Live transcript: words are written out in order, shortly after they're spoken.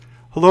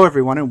Hello,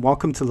 everyone, and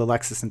welcome to the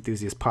Lexus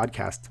Enthusiast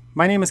podcast.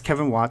 My name is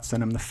Kevin Watts,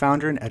 and I'm the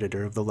founder and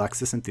editor of the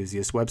Lexus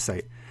Enthusiast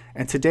website.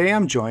 And today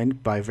I'm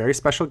joined by a very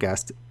special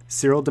guest,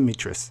 Cyril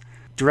Demetrius,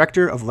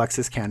 Director of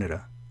Lexus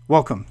Canada.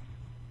 Welcome.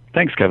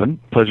 Thanks,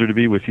 Kevin. Pleasure to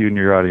be with you and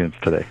your audience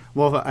today.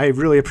 Well, I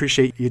really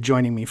appreciate you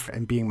joining me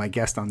and being my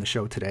guest on the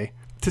show today.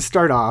 To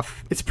start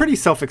off, it's pretty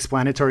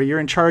self-explanatory.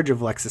 You're in charge of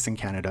Lexus in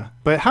Canada.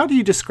 But how do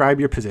you describe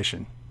your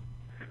position?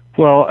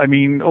 Well,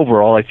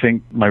 overall, I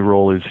think my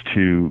role is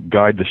to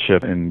guide the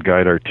ship and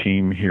guide our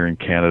team here in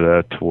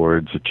Canada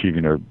towards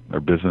achieving our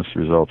business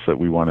results that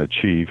we want to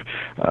achieve.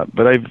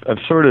 But I've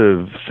sort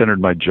of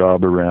centered my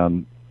job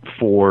around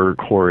four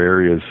core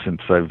areas since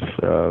I've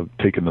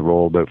taken the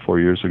role about 4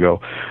 years ago.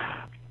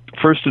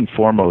 First and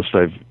foremost,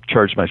 I've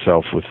charged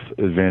myself with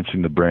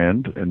advancing the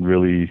brand and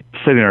really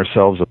setting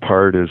ourselves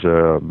apart as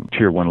a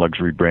tier one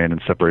luxury brand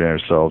and separating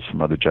ourselves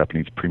from other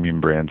Japanese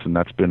premium brands. And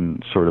that's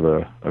been sort of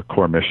a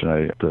core mission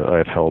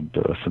I've held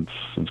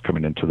since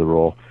coming into the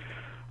role.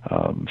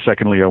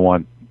 Secondly,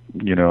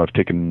 I've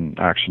taken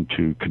action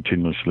to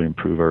continuously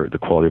improve the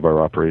quality of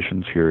our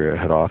operations here at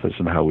head office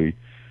and how we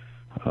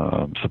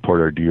support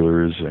our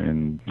dealers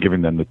and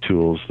giving them the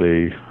tools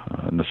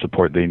and the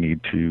support they need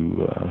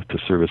to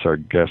service our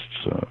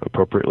guests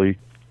appropriately.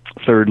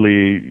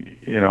 Thirdly,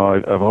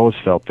 I've always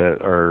felt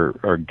that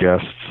our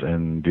guests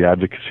and the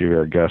advocacy of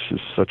our guests is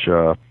such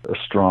a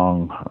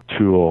strong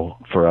tool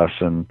for us,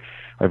 and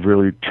I've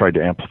really tried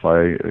to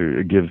amplify,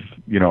 give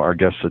our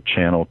guests a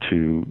channel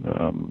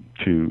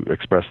to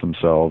express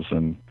themselves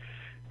and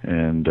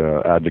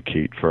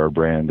advocate for our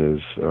brand. Is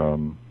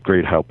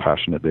great how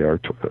passionate they are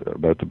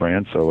about the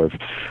brand. So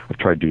I've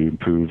tried to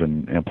improve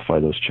and amplify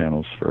those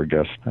channels for our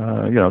guests.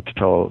 To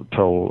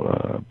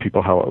tell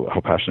people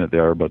how passionate they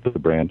are about the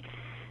brand.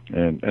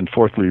 And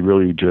fourthly,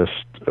 really just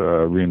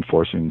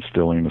reinforcing,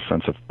 instilling a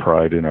sense of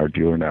pride in our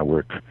dealer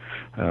network,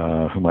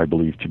 whom I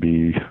believe to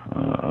be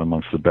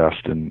amongst the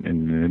best in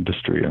the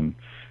industry, and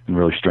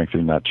really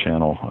strengthening that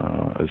channel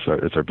as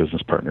our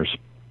business partners.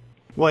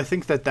 Well, I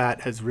think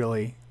that has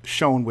really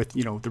shown with,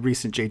 the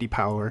recent J.D.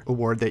 Power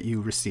award that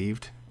you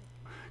received.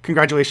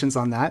 Congratulations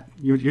on that.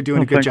 You're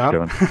doing a good job.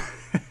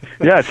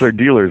 Yeah, it's our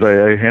dealers.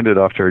 I hand it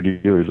off to our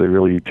dealers. They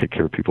really take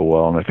care of people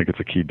well, and I think it's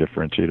a key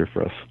differentiator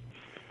for us.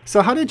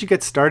 So how did you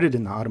get started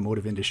in the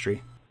automotive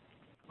industry?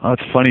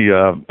 It's funny.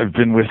 I've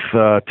been with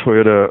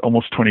Toyota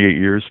almost 28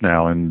 years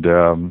now, and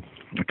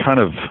I kind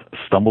of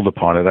stumbled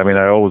upon it.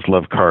 I always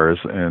loved cars,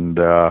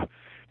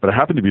 but I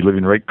happened to be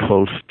living right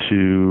close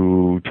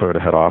to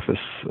Toyota head office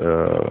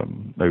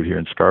out here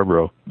in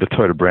Scarborough. The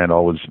Toyota brand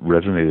always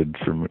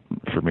resonated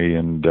for me,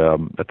 and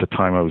at the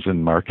time I was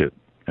in market.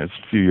 I was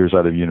a few years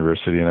out of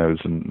university, and I was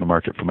in the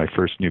market for my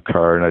first new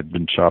car, and I'd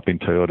been shopping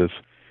Toyotas.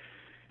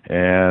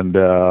 And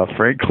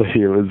frankly,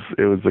 it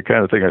was the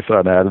kind of thing I saw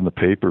an ad in the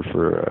paper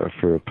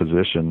for a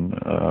position.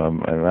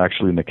 I'm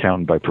actually an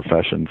accountant by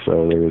profession,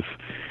 so it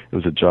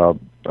was a job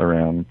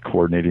around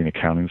coordinating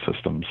accounting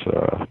systems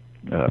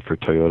for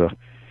Toyota.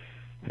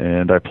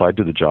 And I applied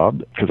to the job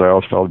because I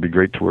always felt it'd be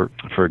great to work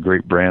for a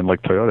great brand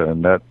like Toyota.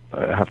 And that,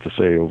 I have to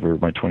say, over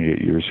my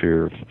 28 years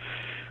here, I've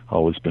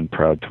always been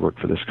proud to work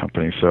for this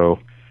company. So,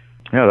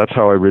 yeah, that's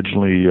how I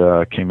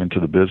originally came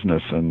into the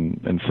business.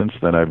 And since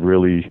then, I've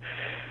really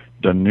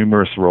done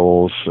numerous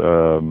roles.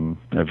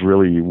 I've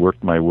really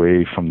worked my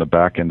way from the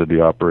back end of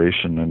the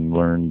operation and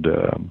learned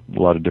a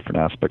lot of different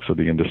aspects of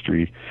the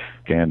industry,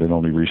 and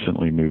only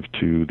recently moved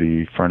to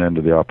the front end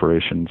of the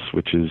operations,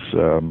 which is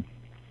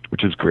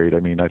great.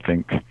 I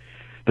think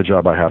the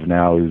job I have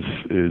now is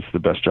the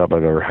best job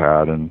I've ever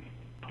had, and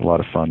a lot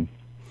of fun.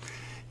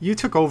 You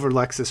took over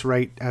Lexus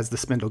right as the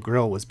Spindle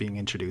Grille was being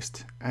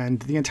introduced, and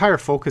the entire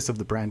focus of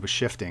the brand was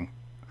shifting.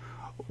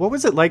 What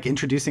was it like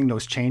introducing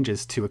those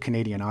changes to a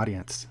Canadian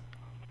audience?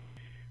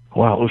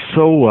 Wow,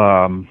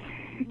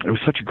 it was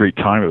such a great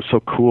time. It was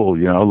so cool,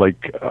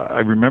 I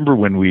remember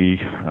when we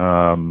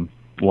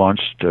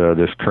launched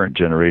this current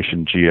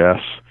generation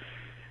GS,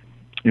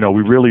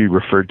 we really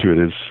referred to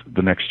it as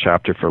the next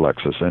chapter for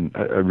Lexus. And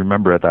I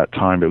remember at that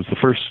time, it was the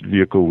first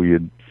vehicle we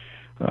had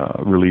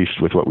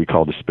released with what we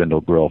called a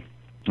Spindle Grille.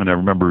 And I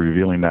remember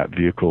revealing that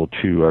vehicle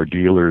to our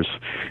dealers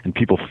and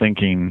people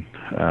thinking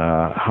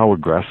how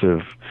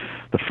aggressive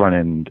the front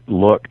end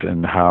looked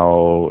and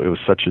how it was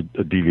such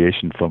a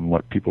deviation from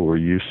what people were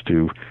used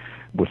to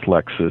with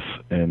Lexus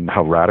and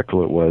how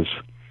radical it was.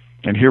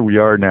 And here we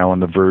are now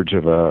on the verge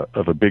of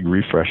a big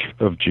refresh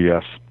of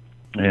GS.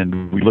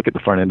 And we look at the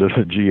front end of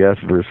the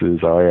GS versus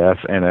IS,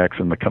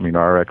 NX, and the coming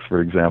RX, for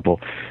example,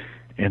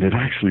 and it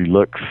actually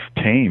looks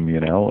tame,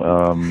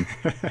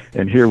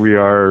 And here we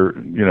are,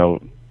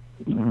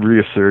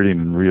 reasserting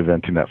and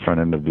reinventing that front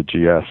end of the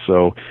GS.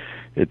 So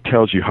it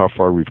tells you how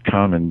far we've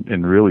come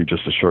in really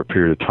just a short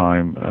period of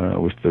time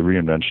with the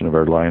reinvention of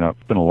our lineup.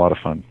 It's been a lot of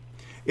fun.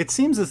 It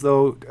seems as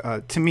though,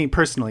 to me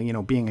personally,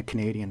 being a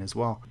Canadian as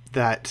well,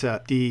 that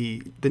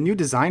the new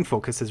design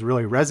focus has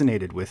really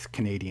resonated with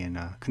Canadian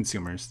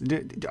consumers.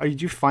 Do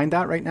you find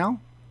that right now?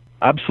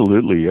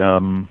 Absolutely.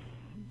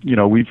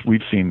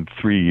 we've seen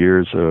 3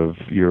 years of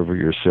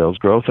year-over-year sales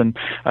growth, and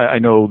I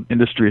know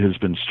industry has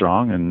been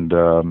strong,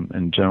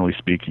 and generally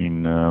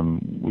speaking,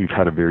 we've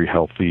had a very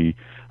healthy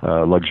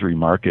luxury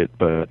market,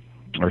 but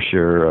our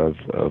share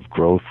of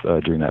growth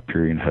during that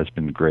period has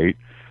been great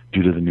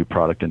due to the new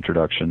product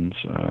introductions.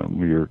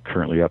 We are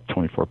currently up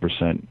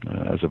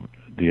 24% as of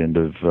the end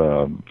of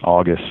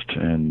August,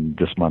 and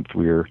this month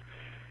we're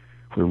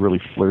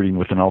really flirting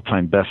with an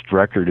all-time best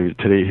record.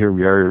 Today, here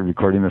we are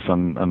recording this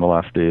on the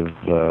last day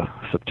of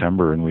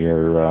September, and we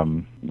are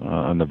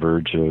on the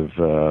verge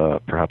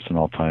of perhaps an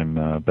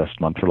all-time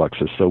best month for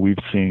Lexus. So we've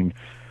seen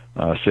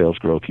sales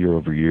growth year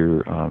over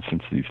year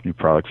since these new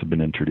products have been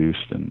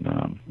introduced,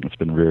 and it's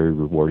been very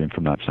rewarding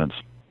from that sense.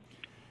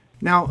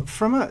 Now,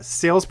 from a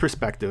sales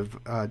perspective,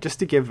 just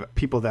to give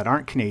people that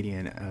aren't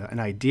Canadian an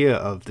idea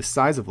of the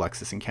size of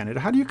Lexus in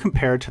Canada, how do you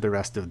compare to the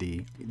rest of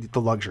the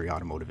luxury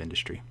automotive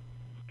industry?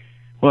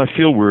 Well, I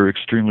feel we're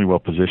extremely well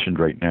positioned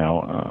right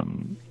now.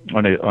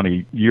 On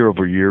a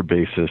year-over-year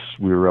basis,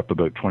 we were up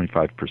about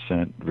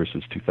 25%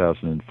 versus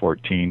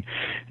 2014,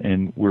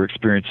 and we're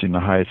experiencing the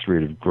highest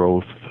rate of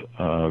growth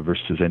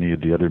versus any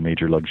of the other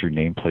major luxury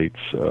nameplates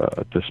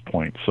at this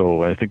point.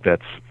 So I think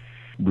that's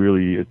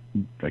really,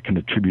 I can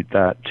attribute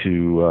that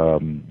to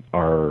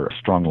our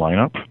strong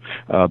lineup.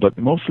 But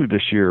mostly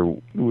this year,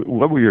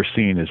 what we are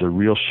seeing is a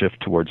real shift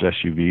towards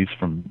SUVs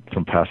from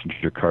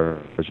passenger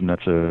cars, and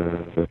that's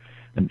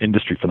an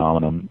industry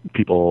phenomenon.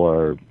 People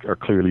are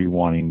clearly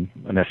wanting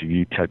an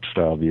SUV type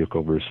style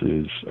vehicle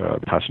versus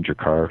passenger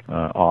car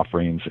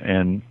offerings.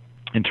 And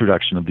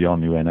introduction of the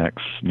all-new NX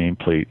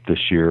nameplate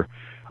this year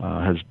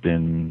has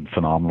been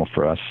phenomenal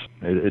for us.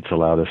 It's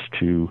allowed us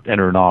to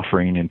enter an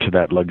offering into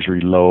that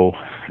luxury low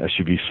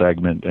SUV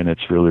segment, and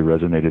it's really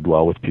resonated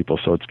well with people.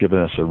 So it's given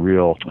us a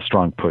real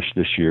strong push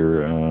this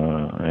year.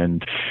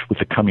 And with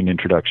the coming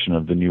introduction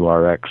of the new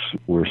RX,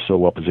 we're so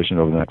well positioned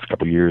over the next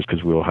couple of years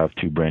because we'll have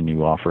 2 brand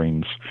new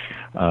offerings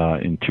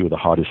in 2 of the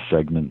hottest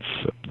segments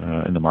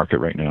in the market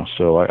right now.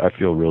 So I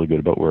feel really good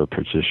about where we're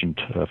positioned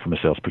from a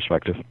sales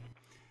perspective.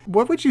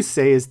 What would you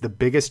say is the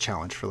biggest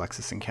challenge for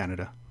Lexus in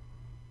Canada?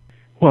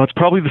 Well, it's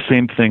probably the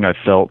same thing I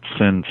felt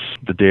since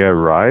the day I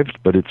arrived,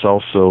 but it's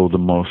also the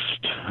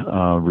most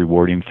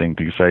rewarding thing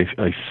because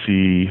I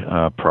see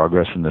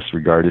progress in this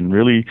regard. And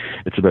really,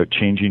 it's about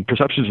changing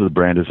perceptions of the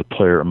brand as a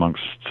player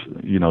amongst,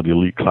 the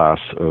elite class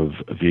of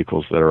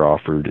vehicles that are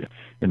offered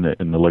in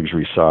the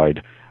luxury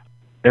side.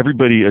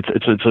 Everybody,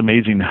 it's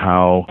amazing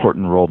how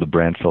important role the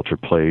brand filter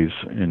plays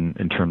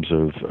in terms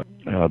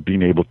of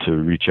being able to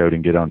reach out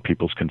and get on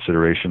people's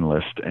consideration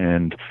list.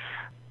 And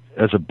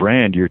as a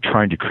brand, you're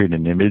trying to create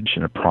an image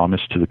and a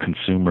promise to the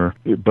consumer,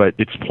 but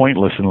it's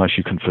pointless unless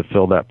you can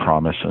fulfill that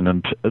promise. And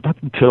up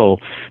until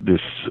this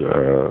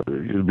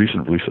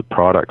recent release of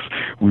products,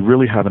 we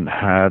really haven't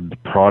had the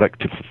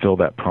product to fulfill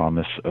that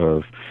promise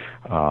of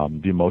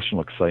the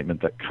emotional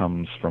excitement that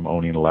comes from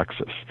owning a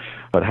Lexus.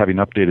 But having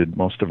updated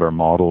most of our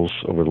models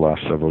over the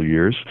last several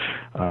years,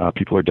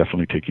 people are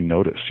definitely taking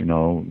notice.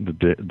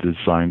 The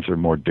designs are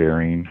more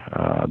daring,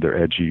 they're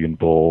edgy and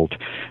bold.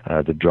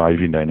 The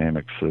driving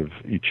dynamics of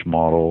each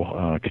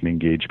model can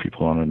engage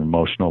people on an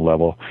emotional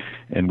level.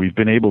 And we've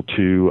been able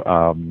to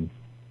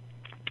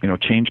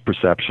change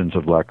perceptions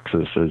of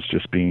Lexus as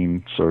just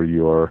being sort of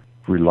your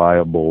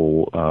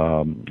reliable,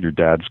 your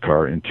dad's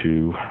car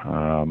into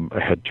a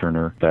head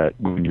turner that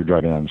when you're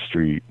driving on the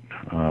street,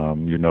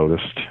 you're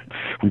noticed.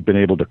 We've been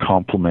able to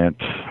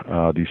complement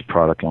these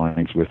product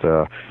lines with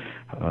a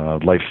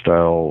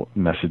lifestyle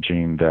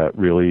messaging that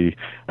really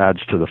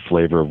adds to the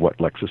flavor of what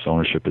Lexus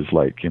ownership is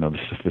like. The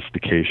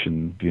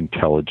sophistication, the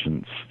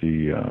intelligence,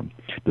 the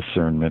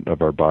discernment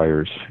of our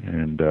buyers,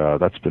 and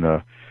that's been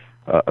a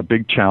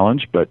big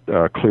challenge. But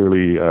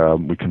clearly,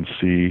 we can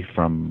see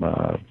from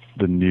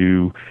the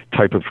new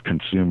type of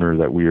consumer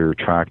that we are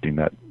attracting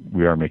that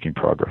we are making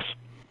progress.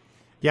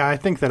 Yeah, I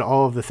think that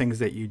all of the things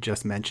that you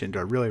just mentioned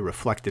are really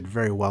reflected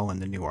very well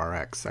in the new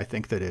RX. I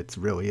think that it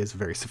really is a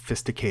very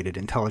sophisticated,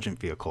 intelligent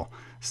vehicle.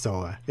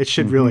 So it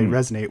should really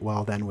resonate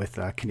well then with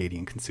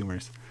Canadian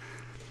consumers.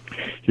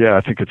 Yeah,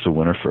 I think it's a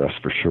winner for us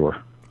for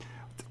sure.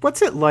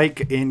 What's it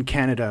like in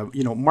Canada,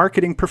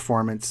 marketing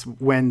performance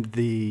when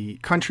the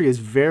country is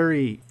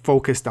very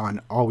focused on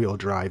all-wheel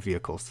drive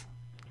vehicles?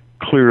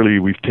 Clearly,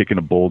 we've taken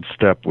a bold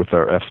step with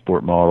our F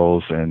Sport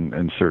models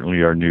and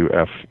certainly our new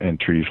F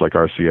entries like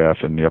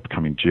RCF and the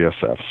upcoming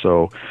GSF.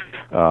 So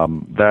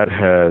that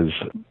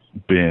has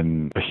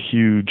been a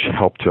huge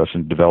help to us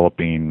in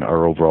developing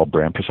our overall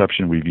brand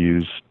perception. We've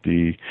used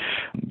the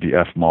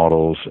F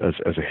models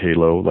as a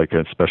halo, like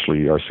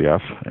especially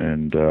RCF,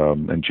 and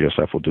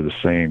GSF will do the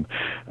same.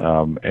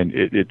 And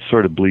it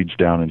sort of bleeds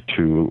down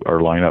into our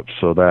lineup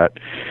so that,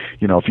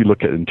 if you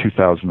look at in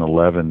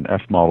 2011,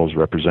 F models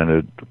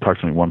represented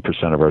approximately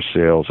 1% of our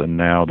sales, and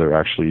now they're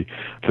actually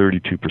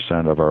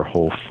 32% of our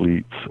whole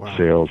fleet. Wow.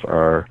 Sales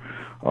are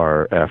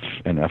F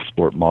and F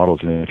Sport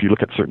models. And if you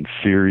look at certain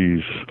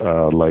series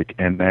like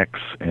NX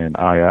and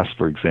IS,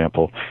 for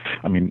example,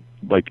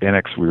 like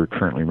NX, we're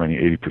currently running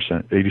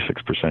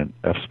 86%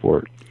 F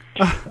Sport.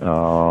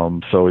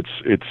 So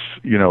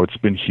it's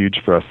been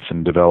huge for us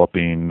in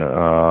developing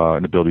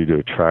an ability to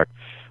attract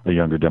a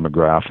younger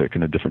demographic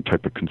and a different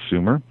type of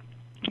consumer.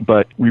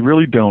 But we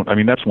really don't, I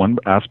mean, that's one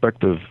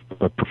aspect of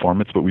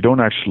performance, but we don't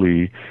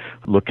actually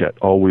look at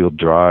all-wheel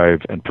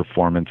drive and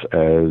performance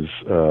as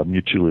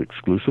mutually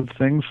exclusive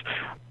things.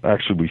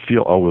 Actually, we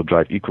feel all-wheel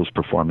drive equals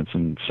performance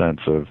in the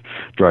sense of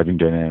driving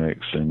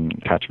dynamics and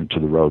attachment to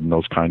the road and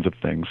those kinds of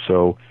things.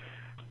 So,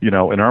 in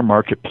our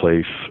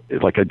marketplace,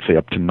 like I'd say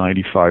up to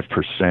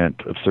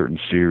 95% of certain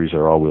series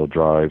are all-wheel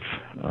drive.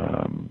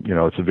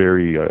 It's a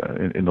very,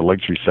 in the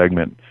luxury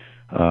segment,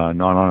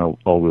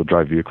 non-all-wheel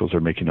drive vehicles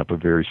are making up a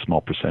very small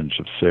percentage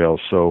of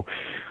sales. So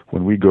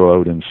when we go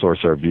out and source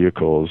our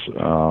vehicles,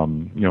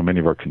 many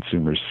of our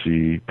consumers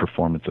see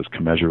performance as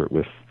commensurate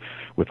with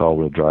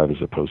all-wheel drive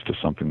as opposed to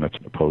something that's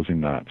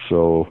opposing that.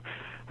 So,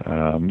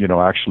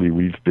 actually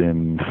we've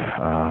been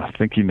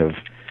thinking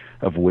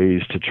of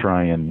ways to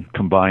try and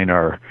combine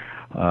our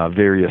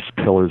various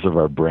pillars of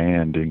our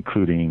brand,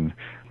 including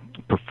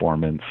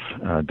performance,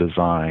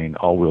 design,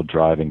 all-wheel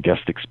drive, and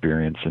guest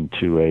experience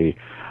into a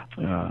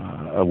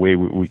way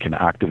we can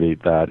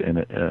activate that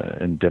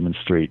and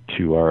demonstrate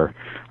to our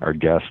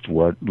guests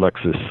what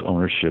Lexus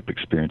ownership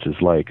experience is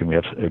like. And we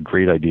have a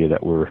great idea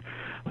that we're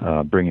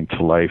bringing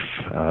to life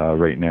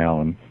right now,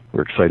 and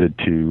we're excited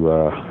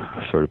to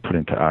sort of put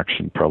into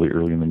action probably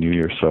early in the new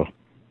year. So,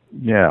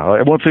 yeah,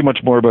 I won't say much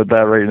more about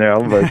that right now,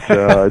 but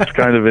it's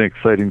kind of an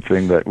exciting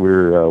thing that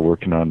we're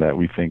working on that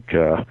we think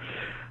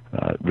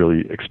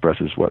really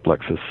expresses what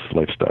Lexus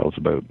lifestyle is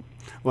about.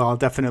 Well, I'll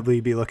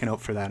definitely be looking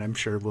out for that. I'm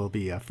sure we'll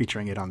be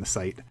featuring it on the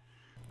site.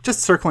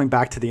 Just circling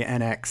back to the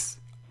NX,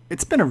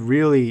 it's been a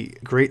really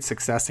great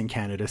success in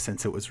Canada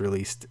since it was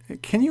released.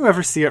 Can you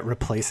ever see it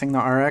replacing the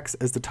RX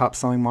as the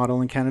top-selling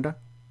model in Canada?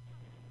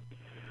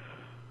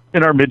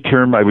 In our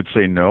midterm, I would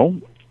say no.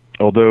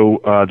 Although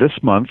this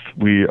month,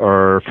 we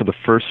are, for the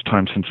first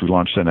time since we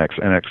launched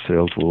NX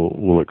sales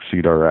will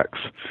exceed RX.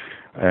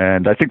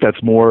 And I think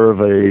that's more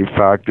of a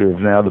factor of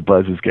now the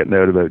buzz is getting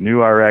out about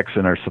new RX,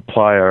 and our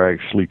supply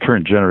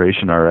current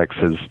generation RX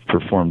has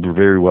performed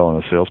very well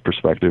in a sales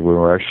perspective, where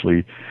we're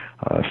actually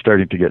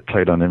starting to get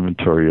tight on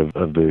inventory of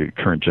the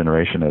current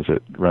generation as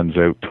it runs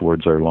out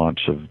towards our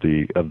launch of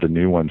the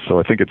new one. So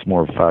I think it's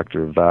more of a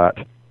factor of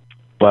that.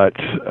 But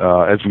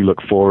as we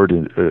look forward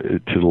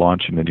to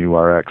launching the new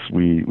RX,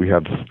 we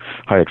have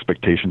high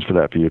expectations for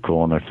that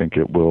vehicle, and I think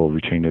it will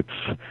retain its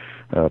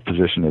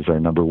position as our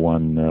number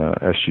one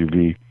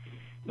SUV.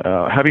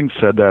 Having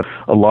said that,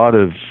 a lot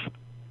of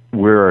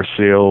where our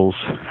sales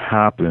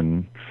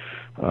happen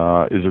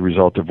is a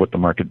result of what the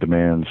market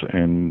demands,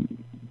 and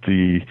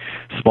the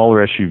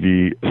smaller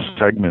SUV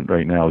segment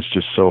right now is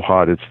just so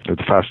hot. It's the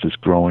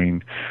fastest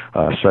growing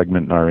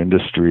segment in our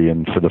industry,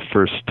 and for the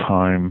first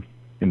time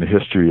in the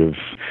history of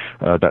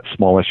that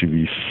small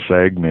SUV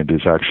segment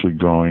is actually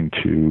growing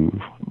to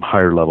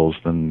higher levels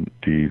than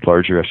the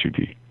larger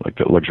SUV, like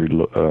the luxury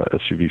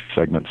SUV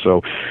segment.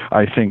 So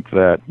I think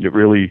that it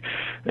really,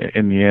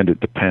 in the end, it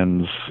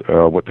depends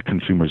what the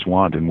consumers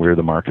want and where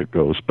the market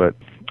goes. But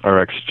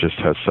RX just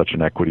has such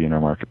an equity in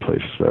our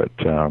marketplace that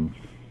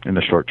in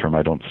the short term,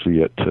 I don't see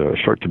it,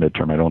 short to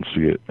midterm, I don't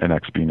see it,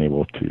 NX being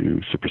able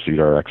to supersede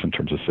RX in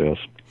terms of sales.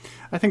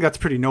 I think that's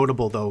pretty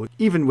notable, though.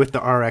 Even with the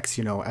RX,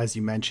 as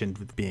you mentioned,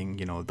 with being,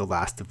 the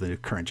last of the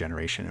current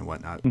generation and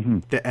whatnot,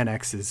 the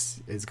NX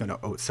is going to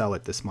outsell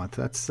it this month.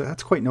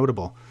 That's quite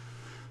notable.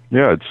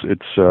 Yeah,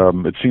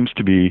 it seems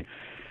to be,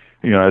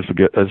 as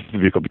the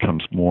vehicle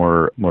becomes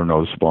more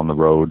noticeable on the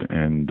road,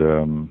 and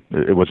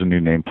it was a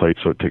new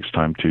nameplate, so it takes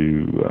time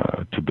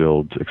to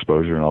build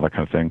exposure and all that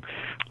kind of thing.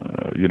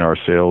 Our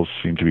sales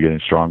seem to be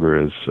getting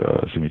stronger as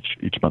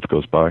each month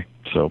goes by.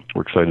 So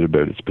we're excited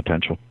about its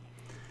potential.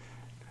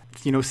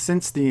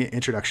 Since the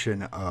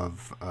introduction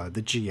of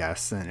the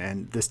GS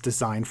and this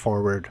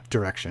design-forward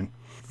direction,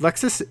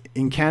 Lexus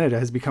in Canada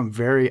has become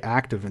very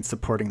active in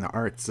supporting the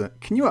arts.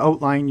 Can you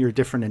outline your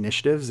different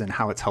initiatives and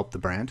how it's helped the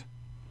brand?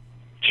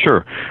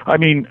 Sure. I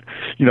mean,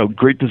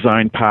 great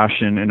design,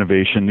 passion,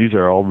 innovation, these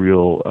are all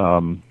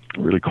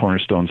really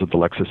cornerstones of the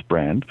Lexus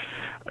brand.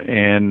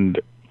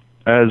 And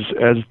as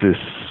this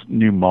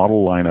new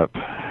model lineup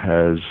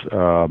has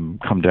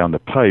come down the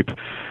pipe,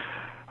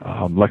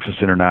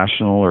 Lexus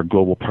International, our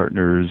global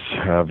partners,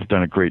 have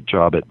done a great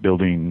job at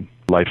building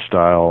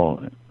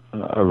lifestyle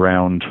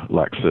around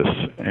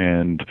Lexus,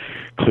 and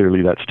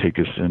clearly that's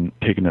taken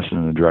us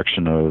in the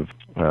direction of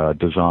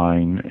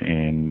design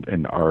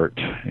and art,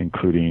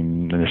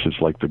 including initiatives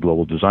like the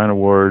Global Design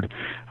Award,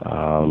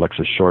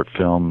 Lexus Short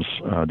Films,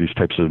 these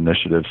types of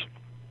initiatives.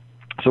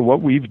 So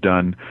what we've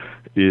done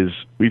is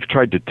we've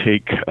tried to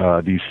take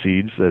these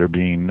seeds that are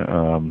being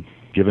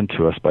given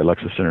to us by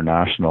Lexus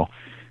International,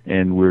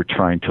 and we're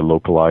trying to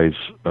localize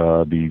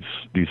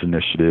these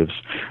initiatives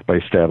by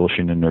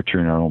establishing and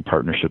nurturing our own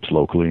partnerships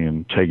locally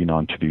and tagging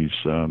on to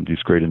these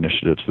great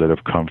initiatives that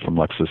have come from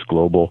Lexus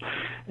Global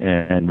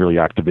and really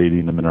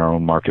activating them in our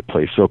own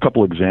marketplace. So a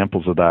couple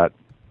examples of that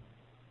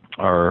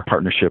are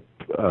partnership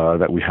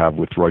that we have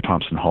with Roy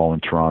Thomson Hall in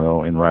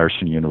Toronto and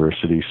Ryerson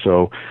University.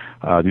 So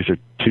these are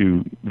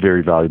two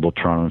very valuable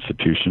Toronto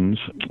institutions.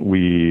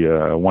 We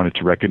wanted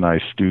to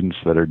recognize students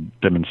that are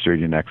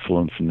demonstrating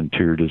excellence in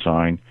interior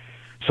design.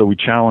 So we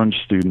challenged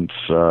students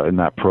in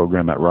that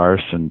program at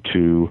Ryerson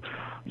to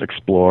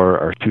explore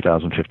our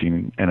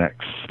 2015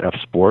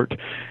 NXF Sport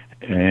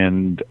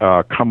and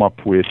come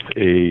up with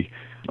the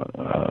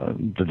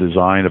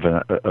design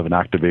of an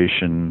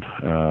activation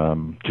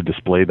to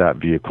display that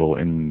vehicle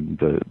in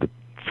the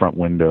front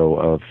window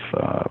of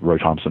Roy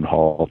Thomson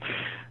Hall.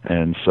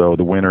 And so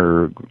the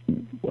winner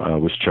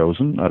was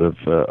chosen out of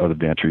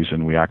the entries,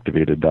 and we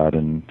activated that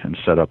and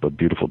set up a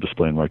beautiful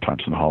display in Roy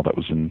Thomson Hall that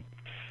was in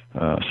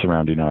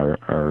surrounding our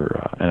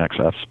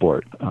NXF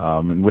Sport.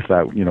 And with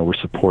that, we're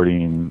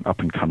supporting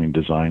up-and-coming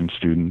design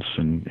students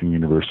in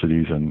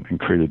universities and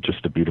created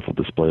just a beautiful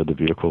display of the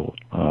vehicle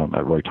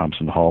at Roy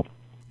Thomson Hall.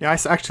 Yeah, I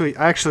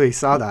actually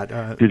saw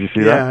that. Did you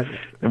see that?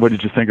 And what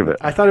did you think of it?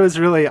 I thought it was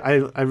really,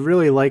 I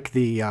really like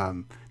the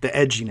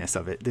edginess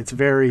of it. It's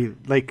very,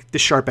 like, the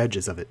sharp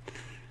edges of it.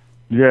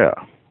 Yeah.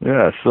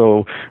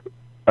 So,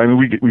 I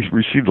mean, we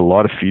received a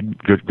lot of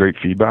great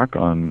feedback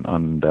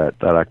on that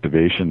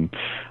activation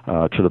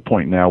to the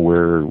point now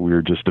where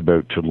we're just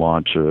about to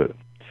launch a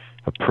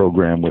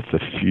program with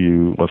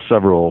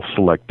several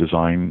select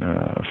design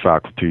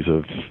faculties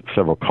of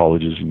several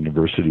colleges and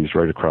universities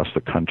right across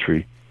the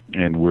country.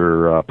 And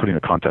we're putting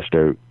a contest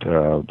out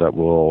that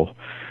will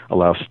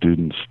allow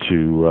students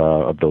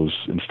of those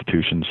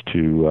institutions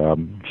to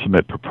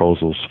submit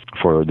proposals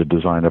for the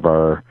design of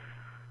our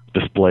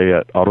display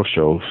at Auto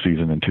Show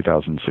season in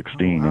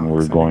 2016, and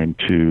we're going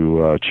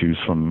to choose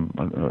from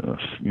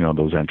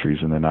those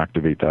entries and then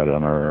activate that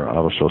on our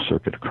Auto Show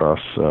circuit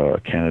across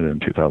Canada in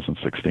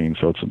 2016.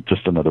 So it's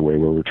just another way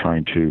where we're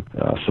trying to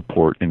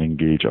support and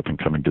engage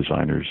up-and-coming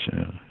designers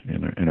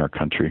in our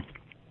country.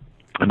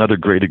 Another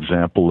great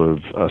example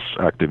of us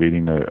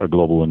activating a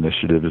global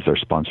initiative is our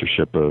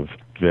sponsorship of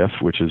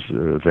VIFF, which is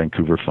the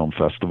Vancouver Film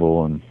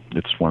Festival, and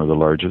it's one of the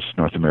largest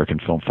North American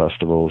film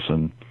festivals,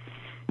 and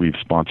we've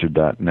sponsored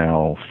that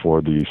now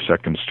for the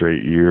second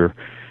straight year.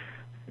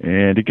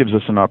 And it gives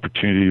us an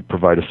opportunity to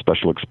provide a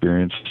special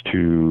experience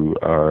to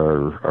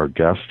our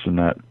guests in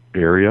that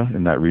area,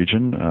 in that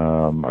region.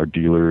 Our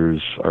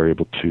dealers are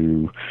able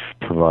to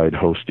provide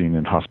hosting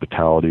and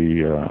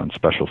hospitality on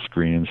special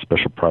screens,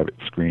 special private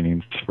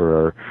screenings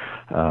for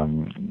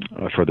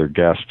their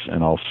guests,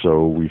 and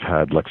also we've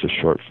had Lexus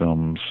short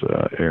films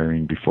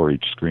airing before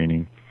each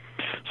screening.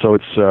 So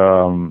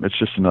it's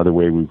just another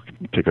way we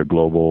take a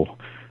global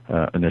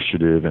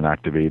initiative and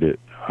activate it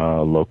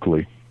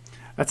locally.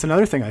 That's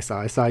another thing I saw.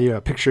 I saw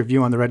a picture of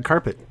you on the red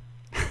carpet.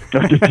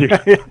 Oh, did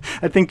you?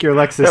 I think your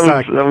Lexus.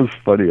 That was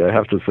funny. I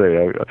have to say.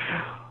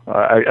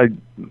 I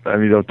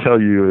mean, I'll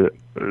tell you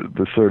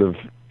the sort of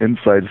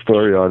inside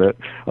story on it.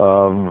 I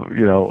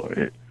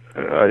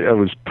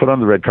was put on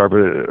the red carpet.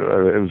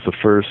 It was the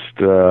first.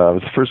 I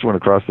was the first one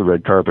across the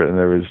red carpet, and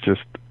there was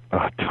just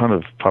a ton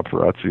of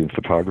paparazzi and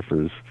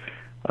photographers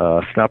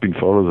snapping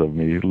photos of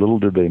me. Little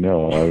did they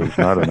know I was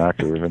not an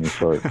actor of any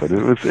sort, but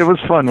it was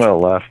fun while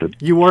it lasted.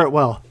 You wore it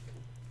well.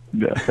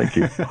 Yeah, thank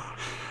you.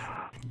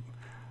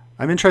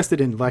 I'm interested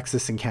in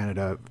Lexus in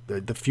Canada,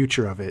 the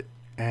future of it,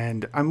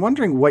 and I'm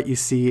wondering what you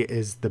see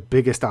is the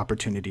biggest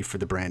opportunity for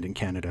the brand in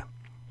Canada.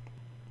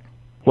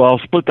 Well, I'll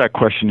split that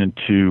question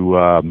into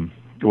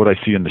what I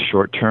see in the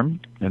short term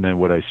and then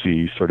what I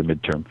see sort of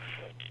midterm.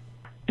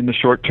 In the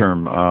short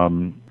term,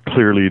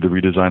 clearly the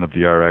redesign of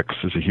the RX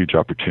is a huge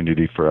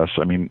opportunity for us.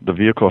 I mean, the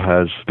vehicle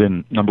has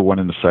been number one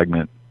in the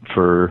segment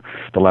for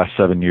the last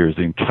 7 years,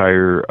 the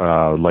entire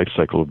life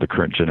cycle of the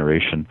current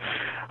generation.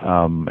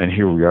 And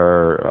here we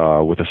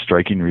are with a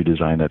striking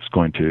redesign that's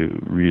going to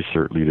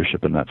reassert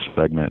leadership in that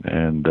segment.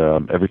 And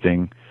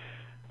everything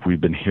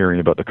we've been hearing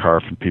about the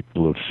car from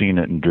people who have seen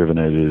it and driven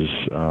it is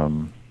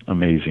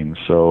amazing.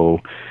 So,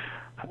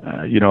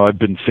 I've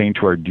been saying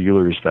to our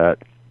dealers that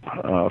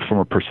from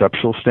a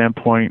perceptual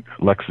standpoint,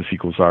 Lexus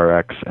equals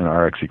RX and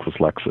RX equals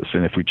Lexus.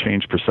 And if we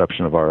change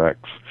perception of RX,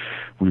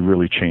 we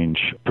really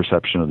change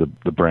perception of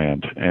the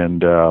brand.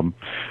 And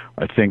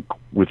I think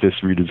with this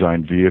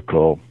redesigned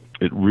vehicle,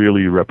 it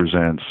really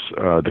represents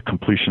the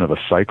completion of a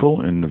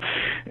cycle, and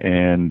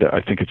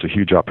I think it's a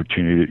huge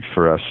opportunity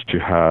for us to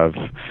have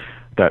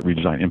that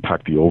redesign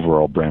impact the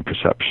overall brand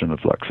perception of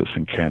Lexus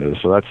in Canada.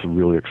 So that's a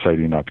really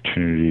exciting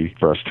opportunity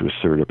for us to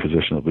assert a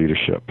position of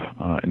leadership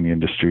in the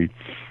industry.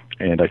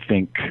 And I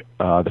think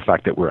the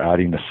fact that we're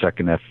adding a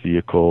second F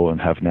vehicle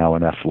and have now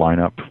an F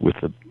lineup with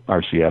the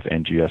RCF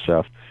and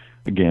GSF,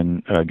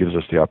 again, gives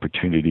us the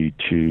opportunity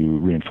to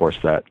reinforce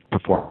that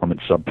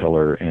performance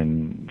subpillar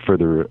and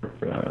further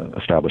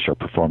establish our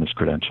performance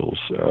credentials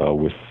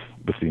with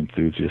the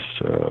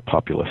enthusiast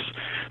populace.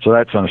 So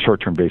that's on a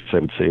short-term basis. I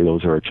would say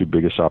those are our two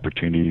biggest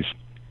opportunities.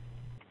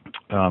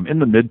 In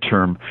the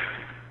midterm,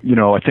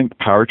 I think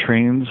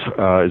powertrains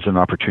is an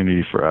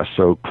opportunity for us.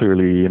 So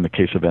clearly, in the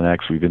case of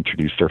NX, we've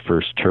introduced our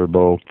first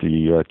turbo,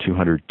 the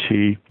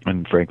 200T,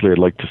 and frankly, I'd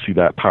like to see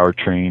that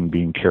powertrain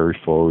being carried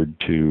forward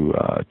to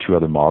two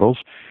other models.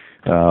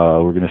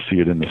 We're going to see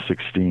it in the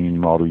 16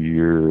 model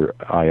year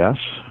IS.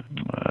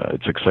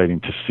 It's exciting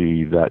to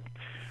see that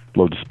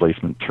low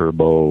displacement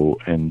turbo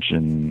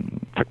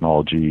engine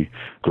technology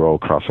grow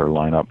across our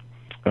lineup.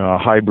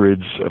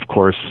 Hybrids, of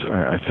course,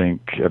 I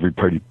think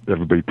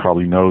everybody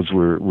probably knows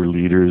we're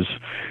leaders.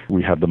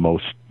 We have the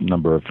most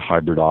number of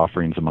hybrid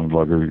offerings among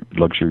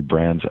luxury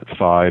brands at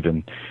 5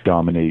 and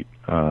dominate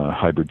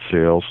hybrid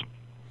sales.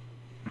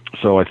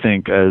 So I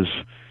think as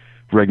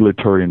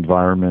regulatory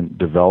environment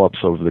develops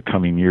over the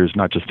coming years,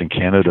 not just in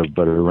Canada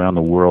but around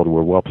the world,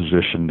 we're well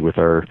positioned with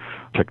our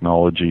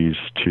technologies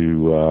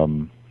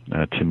to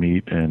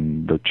meet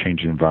and the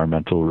changing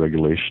environmental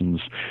regulations.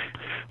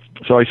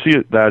 So I see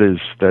that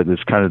is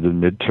kind of the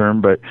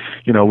midterm, but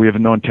we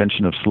have no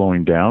intention of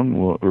slowing down.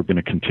 We're going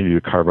to continue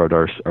to carve out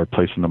our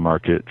place in the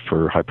market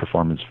for high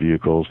performance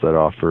vehicles that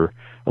offer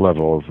a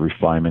level of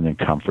refinement and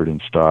comfort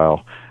and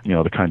style.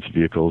 The kinds of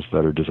vehicles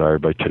that are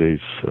desired by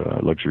today's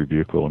luxury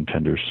vehicle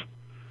intenders.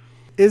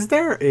 Is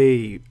there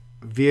a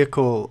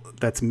vehicle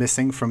that's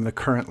missing from the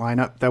current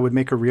lineup that would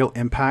make a real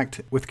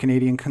impact with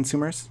Canadian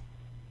consumers?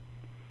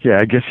 Yeah,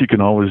 I guess you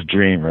can always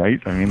dream, right?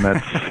 I mean,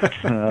 that's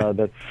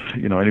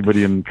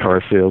anybody in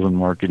car sales and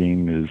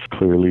marketing is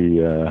clearly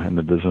in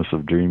the business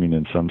of dreaming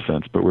in some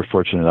sense. But we're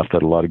fortunate enough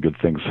that a lot of good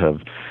things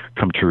have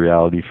come to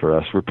reality for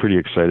us. We're pretty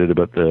excited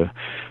about the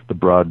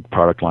broad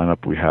product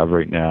lineup we have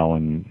right now,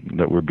 and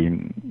that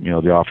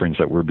the offerings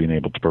that we're being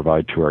able to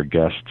provide to our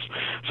guests.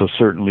 So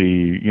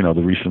certainly,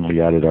 the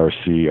recently added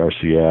RC,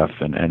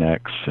 RCF, and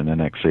NX and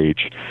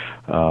NXH,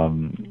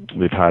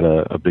 they've had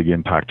a big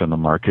impact on the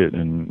market,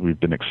 and we've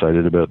been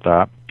excited about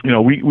that.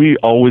 We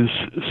always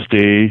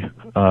stay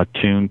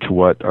tuned to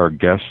what our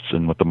guests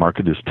and what the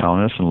market is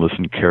telling us, and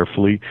listen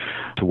carefully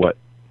to what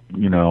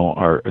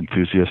our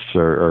enthusiasts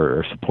or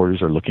our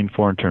supporters are looking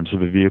for in terms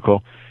of a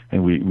vehicle.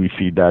 And we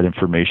feed that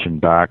information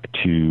back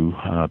to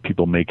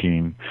people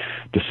making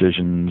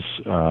decisions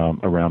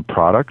around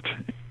product.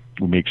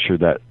 We make sure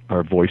that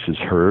our voice is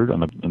heard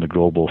on the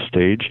global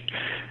stage.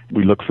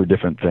 We look for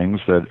different things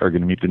that are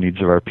going to meet the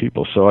needs of our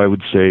people. So I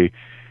would say,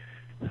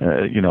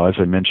 as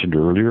I mentioned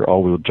earlier,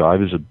 all-wheel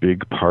drive is a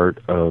big part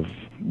of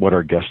what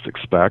our guests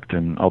expect.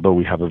 And although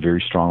we have a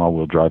very strong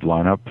all-wheel drive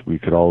lineup, we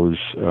could always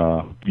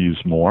use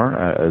more.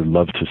 I'd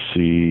love to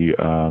see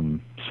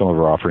some of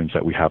our offerings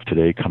that we have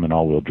today come in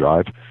all-wheel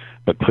drive.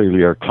 But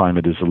clearly our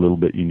climate is a little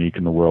bit unique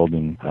in the world,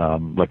 and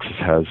Lexus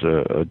has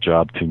a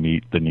job to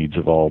meet the needs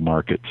of all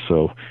markets.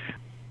 So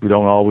we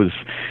don't always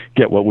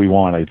get what we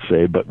want, I'd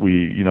say, but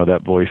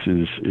that voice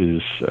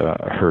is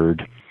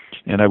heard.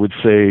 And I would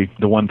say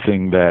the one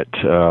thing that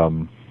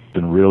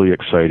been really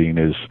exciting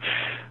is,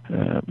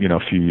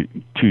 2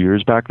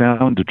 years back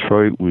now in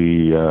Detroit,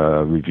 we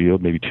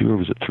revealed, maybe 2 or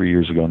was it 3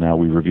 years ago now,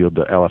 we revealed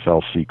the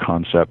LFLC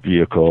concept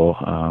vehicle,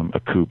 a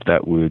coupe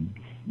that would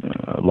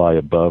lie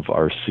above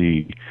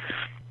RC.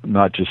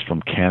 Not just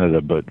from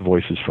Canada, but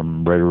voices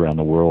from right around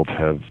the world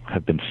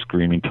have been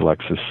screaming to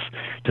Lexus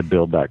to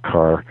build that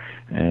car,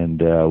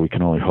 and we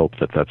can only hope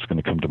that that's going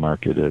to come to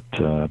market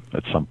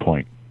at some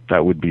point.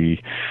 That would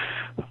be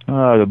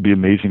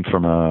amazing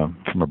from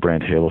a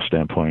brand halo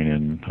standpoint,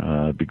 and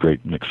it'd be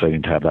great and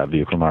exciting to have that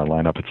vehicle in our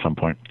lineup at some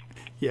point.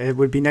 Yeah, it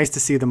would be nice to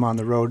see them on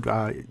the road.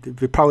 It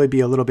would probably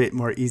be a little bit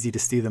more easy to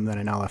see them than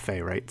an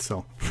LFA, right?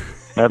 So.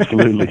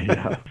 Absolutely,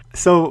 yeah.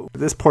 So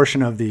this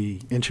portion of the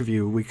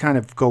interview, we kind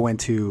of go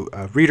into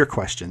reader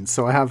questions.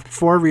 So I have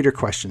 4 reader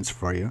questions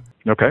for you.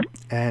 Okay.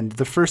 And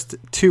the first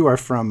 2 are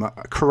from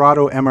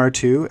Corrado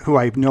MR2, who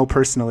I know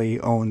personally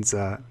owns 2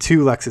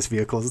 Lexus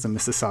vehicles in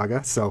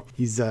Mississauga. So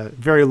he's a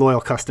very loyal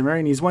customer,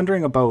 and he's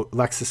wondering about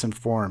Lexus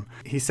Inform.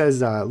 He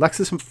says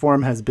Lexus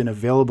Inform has been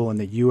available in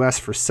the U.S.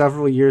 for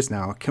several years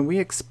now. Can we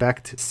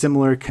expect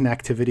similar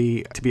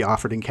connectivity to be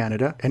offered in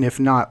Canada? And if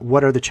not,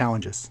 what are the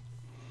challenges?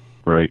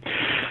 Right.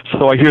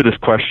 So I hear this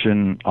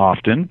question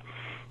often.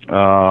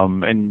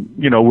 And,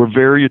 we're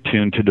very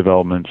attuned to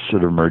developments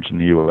that emerge in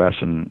the U.S.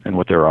 and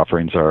what their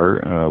offerings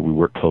are. We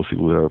work closely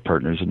with our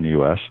partners in the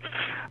U.S.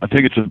 I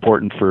think it's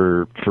important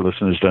for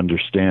listeners to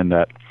understand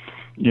that,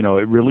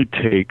 it really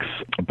takes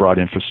a broad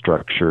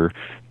infrastructure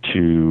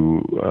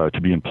to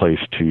be in place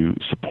to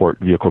support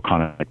vehicle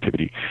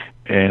connectivity.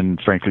 And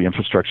frankly,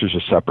 infrastructures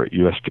are separate,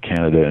 U.S. to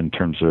Canada, in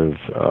terms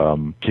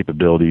of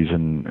capabilities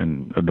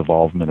and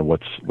involvement of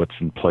what's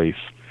in place.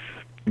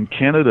 In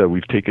Canada,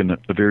 we've taken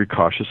a very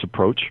cautious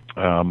approach.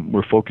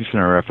 We're focusing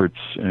our efforts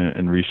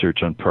and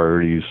research on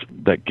priorities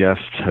that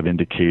guests have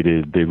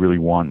indicated they really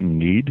want and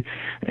need.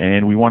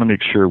 And we want to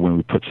make sure when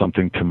we put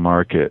something to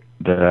market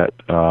that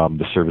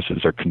the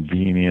services are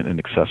convenient and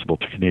accessible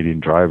to Canadian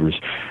drivers,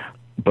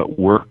 but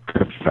work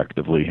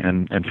effectively.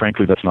 And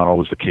frankly, that's not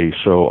always the case.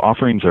 So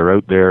offerings are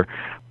out there,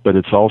 but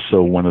it's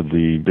also one of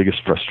the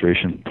biggest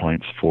frustration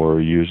points for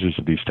users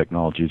of these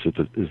technologies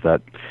is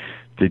that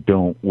they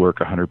don't work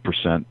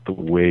 100% the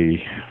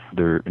way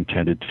they're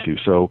intended to.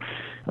 So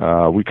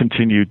we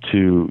continue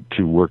to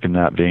work in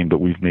that vein, but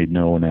we've made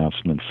no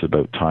announcements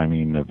about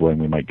timing of when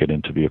we might get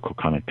into vehicle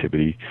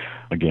connectivity,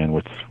 again,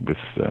 with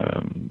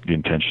the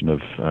intention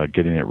of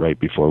getting it right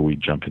before we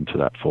jump into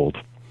that fold.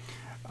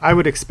 I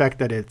would expect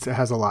that it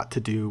has a lot to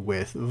do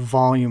with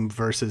volume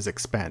versus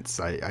expense.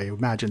 I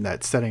imagine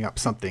that setting up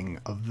something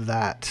of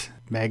that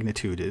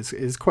magnitude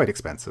is quite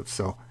expensive.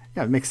 So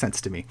yeah, it makes sense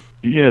to me.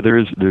 Yeah,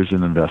 there's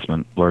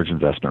an large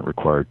investment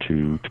required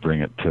to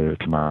bring it to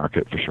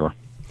market for sure.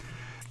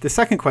 The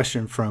second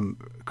question from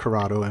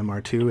Corrado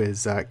MR2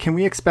 is, can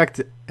we expect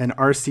an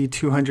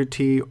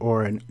RC200T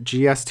or an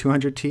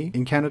GS200T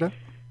in Canada?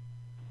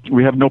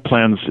 We have no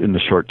plans in the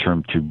short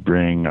term to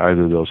bring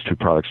either of those two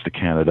products to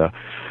Canada.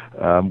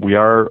 We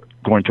are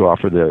going to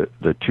offer the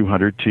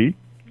 200T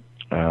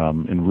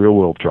in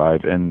rear-wheel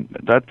drive, and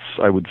that's,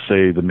 I would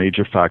say, the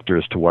major factor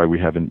as to why we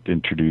haven't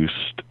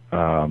introduced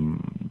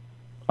RC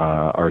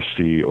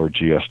or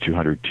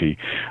GS200T.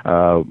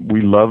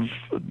 We love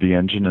the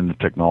engine and the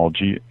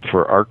technology.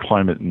 For our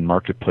climate and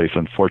marketplace,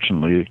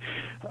 unfortunately,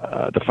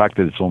 the fact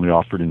that it's only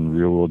offered in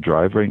rear-wheel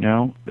drive right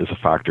now is a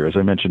factor. As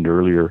I mentioned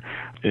earlier,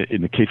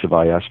 in the case of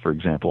IS, for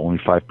example, only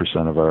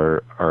 5% of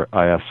our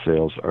IS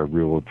sales are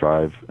rear-wheel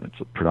drive. It's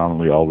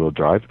predominantly all-wheel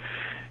drive.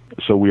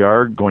 So we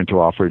are going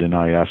to offer it in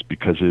IS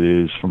because it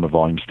is, from a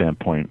volume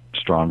standpoint,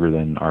 stronger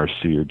than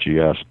RC or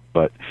GS.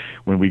 But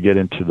when we get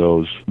into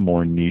those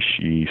more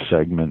niche-y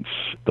segments,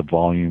 the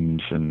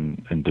volumes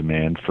and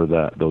demand for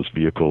those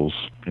vehicles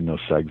in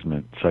those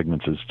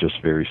segments is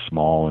just very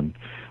small, and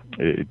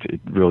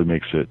it really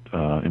makes it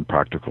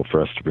impractical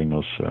for us to bring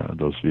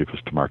those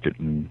vehicles to market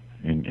in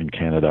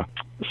Canada.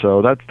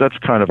 So that's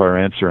kind of our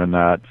answer on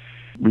that.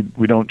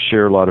 We don't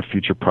share a lot of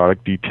future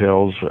product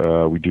details.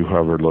 We do,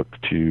 however, look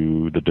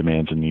to the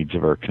demands and needs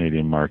of our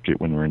Canadian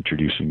market when we're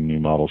introducing new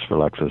models for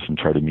Lexus and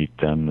try to meet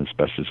them as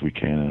best as we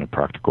can in a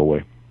practical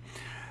way.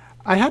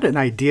 I had an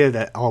idea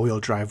that all-wheel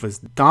drive was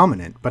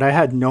dominant, but I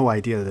had no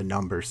idea the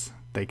numbers.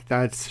 Like,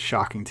 that's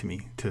shocking to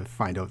me to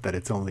find out that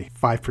it's only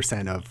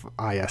 5% of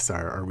IS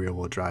are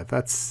rear-wheel drive.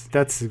 That's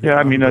yeah.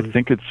 I mean, I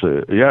think it's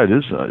it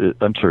is.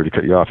 I'm sorry to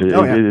cut you off.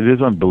 It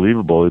is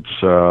unbelievable.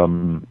 It's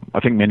I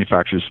think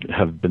manufacturers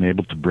have been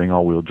able to bring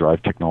all-wheel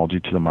drive technology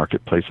to the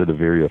marketplace at a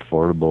very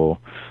affordable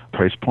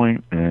price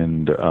point,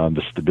 and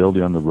the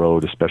stability on the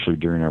road, especially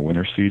during our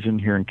winter season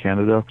here in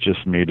Canada,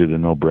 just made it a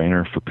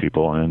no-brainer for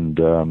people. And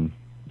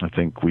I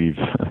think we've,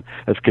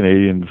 as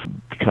Canadians,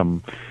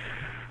 become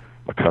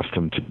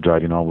accustomed to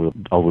driving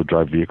all-wheel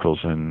drive vehicles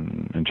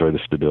and enjoy the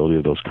stability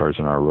of those cars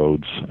on our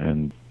roads,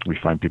 and we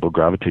find people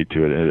gravitate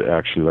to it. It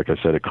actually, like I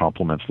said, it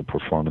complements the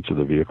performance of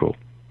the vehicle.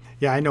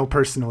 Yeah, I know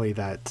personally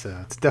that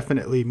it's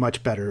definitely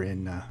much better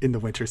in the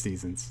winter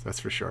seasons. That's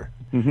for sure.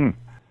 Mm-hmm.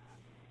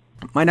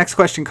 My next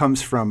question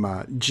comes from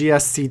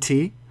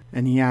GSCT,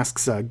 and he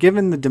asks,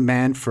 given the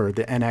demand for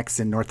the NX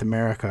in North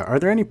America, are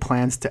there any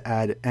plans to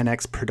add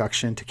NX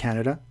production to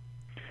Canada?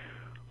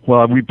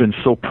 Well, we've been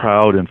so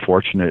proud and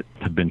fortunate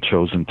to have been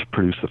chosen to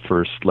produce the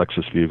first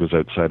Lexus vehicles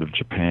outside of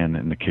Japan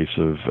in the case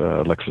of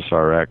Lexus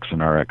RX and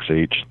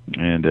RXH.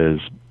 And as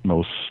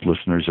most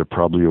listeners are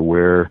probably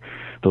aware,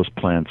 those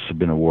plants have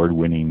been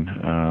award-winning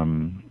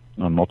on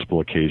multiple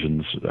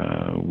occasions,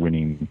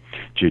 winning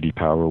J.D.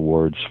 Power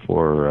awards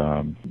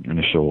for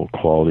initial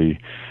quality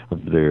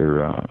of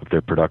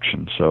their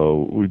production.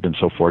 So we've been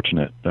so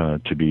fortunate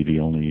to be the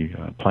only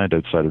plant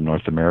outside of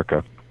North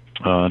America.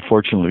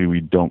 Unfortunately, we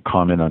don't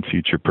comment on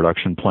future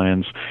production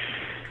plans,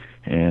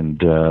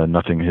 and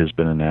nothing has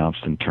been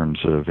announced in terms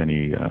of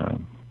any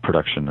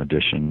production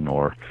addition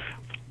or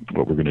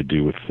what we're going to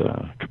do with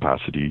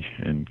capacity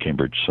in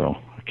Cambridge, so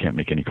I can't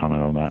make any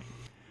comment on that.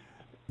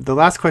 The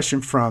last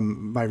question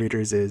from my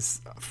readers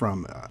is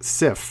from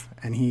Sif,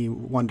 and he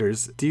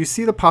wonders, do you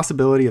see the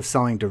possibility of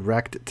selling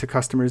direct to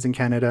customers in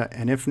Canada?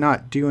 And if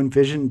not, do you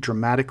envision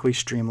dramatically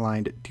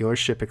streamlined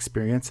dealership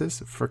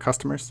experiences for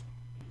customers?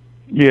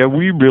 Yeah,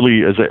 we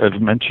really, as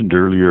I've mentioned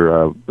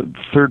earlier, the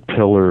third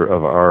pillar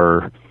of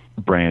our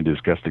brand is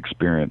guest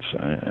experience.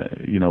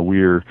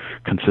 We're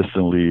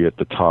consistently at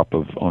the top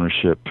of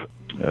ownership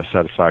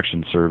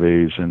satisfaction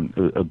surveys, and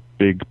a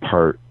big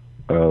part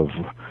of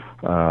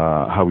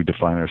how we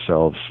define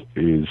ourselves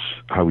is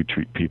how we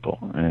treat people.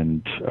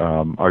 And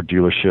our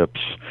dealerships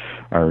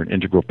are an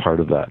integral part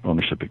of that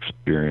ownership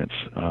experience.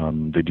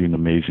 They do an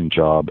amazing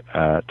job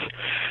at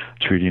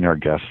treating our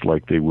guests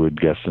like they would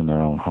guests in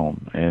their own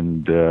home.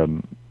 And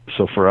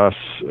so for us,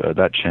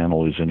 that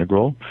channel is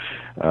integral.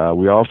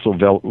 We also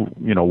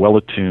well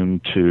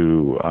attuned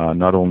to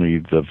not only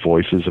the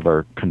voices of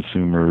our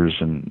consumers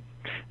and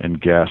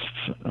guests,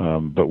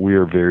 but we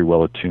are very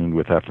well attuned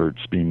with efforts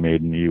being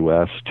made in the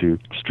U.S. to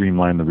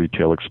streamline the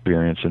retail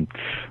experience and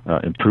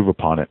improve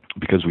upon it,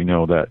 because we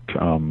know that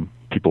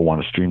people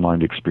want a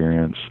streamlined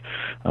experience.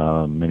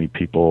 Many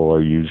people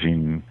are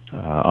using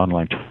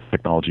online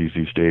technologies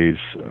these days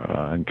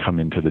and come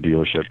into the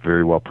dealership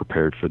very well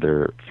prepared for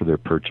their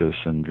purchase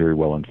and very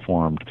well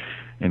informed.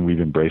 And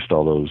we've embraced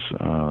all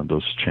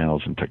those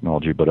channels and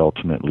technology, but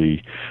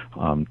ultimately,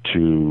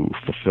 to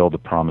fulfill the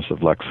promise of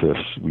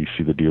Lexus, we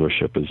see the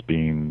dealership as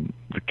being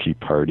the key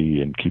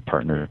party and key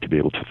partner to be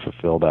able to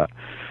fulfill that.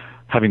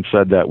 Having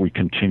said that, we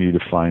continue to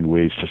find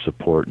ways to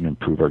support and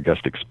improve our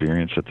guest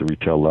experience at the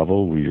retail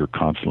level. We are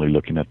constantly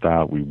looking at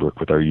that. We work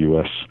with our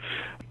U.S.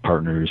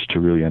 partners to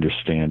really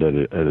understand at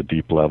a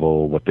deep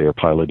level what they are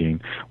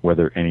piloting,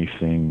 whether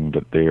anything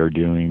that they are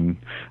doing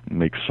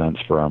makes sense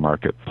for our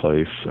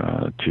marketplace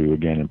to,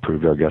 again,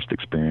 improve our guest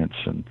experience.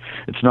 And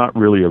it's not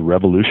really a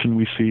revolution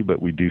we see,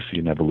 but we do see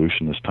an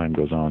evolution as time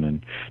goes on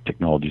and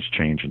technologies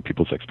change and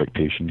people's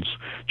expectations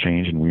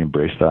change, and we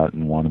embrace that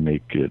and want to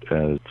make it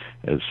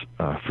as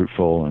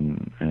fruitful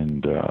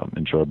and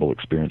enjoyable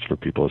experience for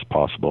people as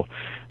possible.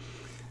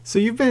 So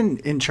you've been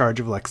in charge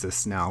of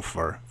Lexus now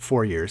for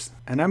 4 years,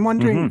 and I'm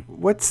wondering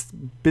what's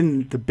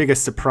been the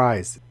biggest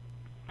surprise?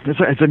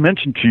 As I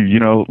mentioned to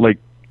you, like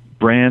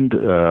brand,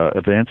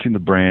 advancing the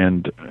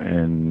brand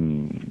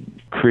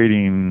and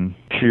creating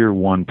tier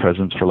one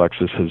presence for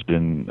Lexus has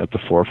been at the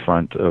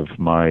forefront of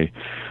my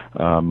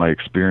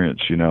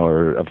experience,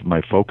 or of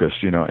my focus,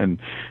 and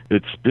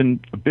it's been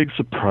a big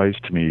surprise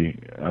to me,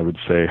 I would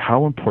say,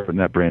 how important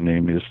that brand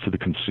name is to the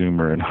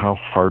consumer and how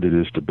hard it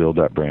is to build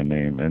that brand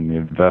name and the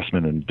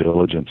investment and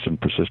diligence and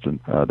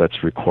persistence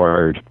that's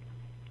required.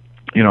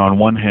 On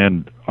one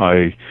hand,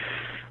 I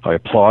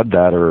applaud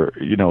that, or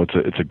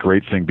it's a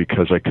great thing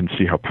because I can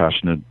see how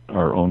passionate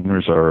our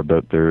owners are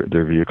about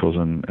their vehicles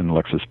and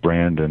Lexus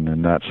brand, and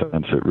in that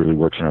sense, it really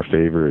works in our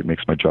favor. It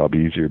makes my job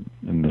easier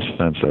in the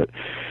sense that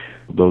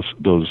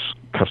those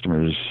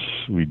customers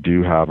we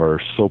do have are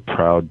so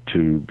proud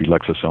to be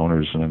Lexus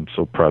owners and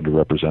so proud to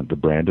represent the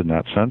brand in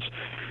that sense.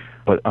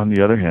 But on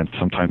the other hand,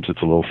 sometimes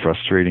it's a little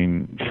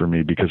frustrating for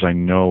me because I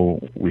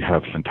know we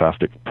have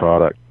fantastic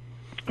product.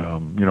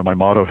 My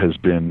motto has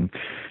been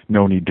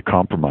no need to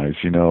compromise.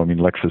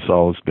 Lexus has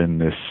always been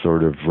this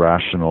sort of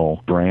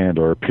rational brand,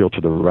 or appeal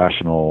to the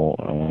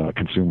rational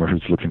consumer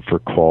who's looking for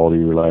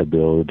quality,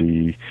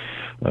 reliability,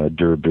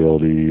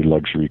 durability,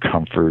 luxury,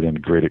 comfort, and a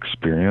great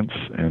experience.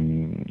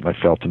 And I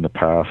felt in the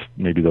past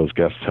maybe those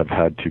guests have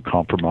had to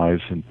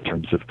compromise in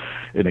terms of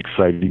an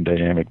exciting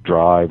dynamic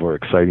drive or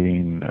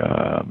exciting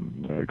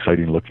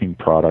looking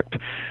product.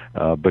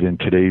 But in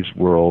today's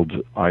world,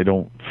 I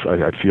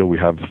feel we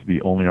have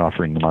the only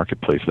offering in the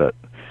marketplace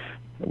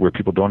where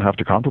people don't have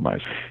to compromise.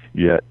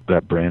 Yet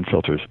that brand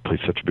filter plays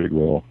such a big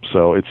role.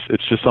 So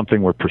it's just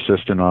something we're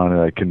persistent on,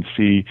 and I can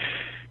see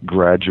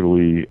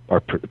gradually our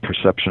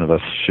perception of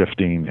us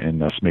shifting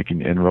and us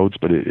making inroads,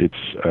 but it's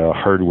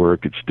hard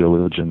work, it's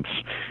diligence,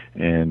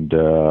 and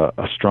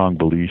a strong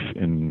belief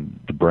in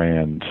the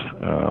brand,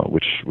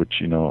 which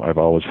I've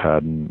always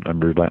had, and I'm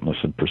relentless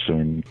in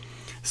pursuing.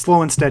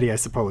 Slow and steady, I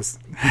suppose.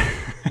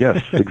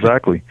 Yes,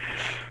 exactly.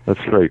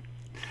 That's right.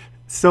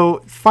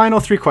 So, final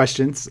 3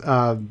 questions.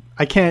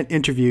 I can't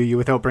interview you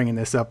without bringing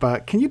this up.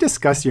 Can you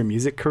discuss your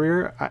music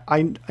career?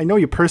 I know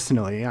you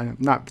personally. I'm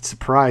not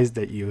surprised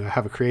that you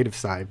have a creative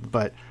side,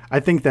 but I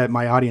think that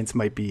my audience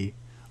might be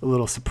a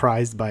little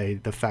surprised by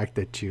the fact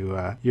that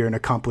you're an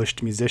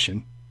accomplished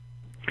musician.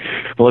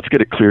 Well, let's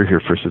get it clear here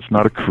first. It's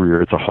not a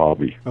career; it's a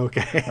hobby.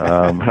 Okay.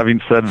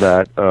 Having said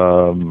that,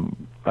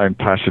 I'm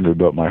passionate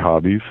about my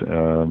hobbies,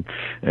 and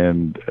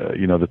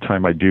the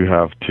time I do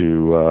have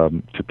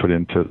to put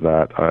into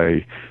that,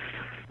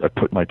 I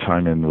put my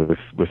time in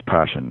with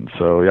passion.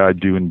 So yeah, I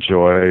do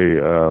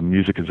enjoy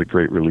music. Is a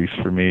great release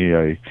for me.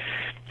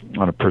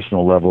 On a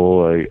personal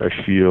level, I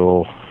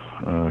feel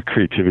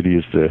creativity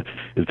is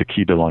the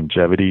key to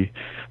longevity.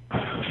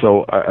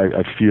 So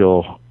I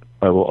feel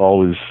I will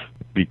always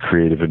be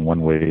creative in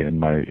one way in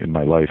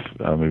my life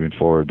moving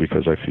forward,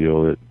 because I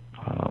feel that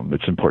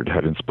it's important to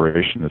have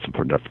inspiration, it's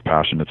important to have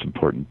passion, it's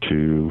important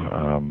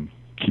to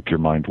keep your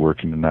mind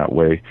working in that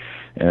way.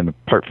 And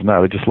apart from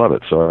that, I just love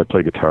it. So I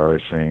play guitar, I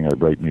sing, I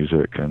write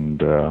music,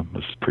 and I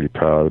was pretty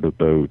proud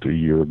about a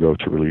year ago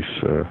to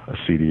release a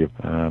CD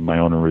of my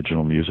own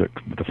original music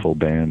with a full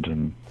band,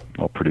 and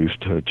all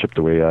produced, chipped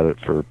away at it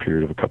for a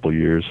period of a couple of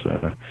years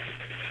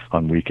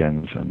on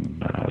weekends,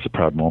 and it was a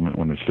proud moment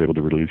when I was able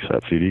to release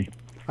that CD.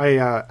 I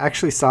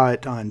actually saw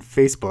it on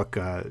Facebook.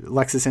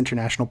 Lexus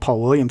International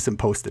Paul Williamson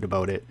posted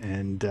about it,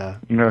 and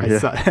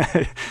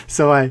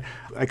so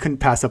I couldn't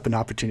pass up an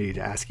opportunity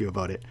to ask you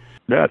about it.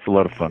 Yeah, it's a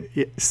lot of fun.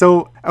 Yeah.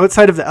 So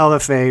outside of the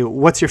LFA,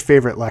 what's your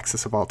favorite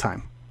Lexus of all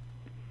time?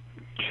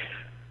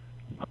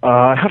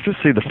 I have to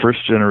say the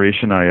first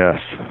generation IS.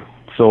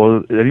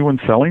 So anyone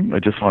selling? I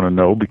just want to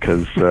know,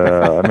 because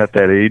I'm at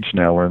that age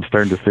now where I'm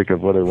starting to think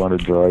of what I want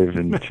to drive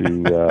into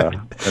in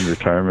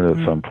retirement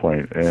at some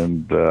point,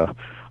 and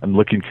I'm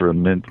looking for a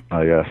mint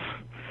IS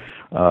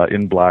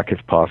in black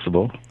if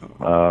possible.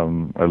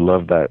 I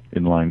love that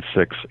inline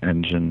 6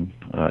 engine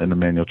and the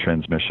manual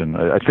transmission.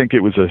 I think it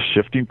was a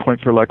shifting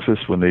point for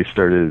Lexus when they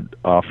started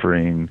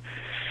offering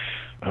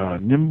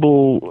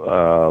nimble,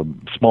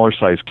 smaller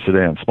sized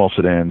small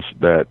sedans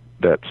that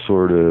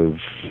sort of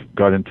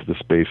got into the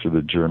space of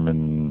the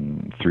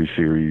German 3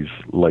 Series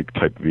like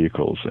type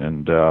vehicles,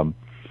 and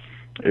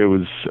it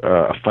was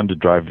a fun to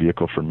drive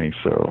vehicle for me.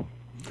 So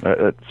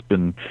it's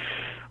been,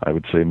 I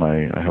would say,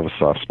 I have a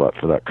soft spot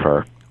for that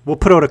car. We'll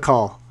put out a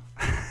call.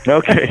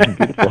 Okay.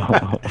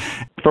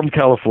 From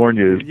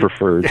California is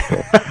preferred.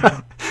 So.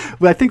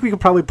 Well, I think we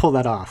could probably pull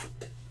that off.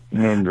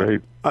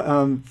 Great.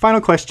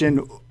 Final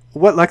question.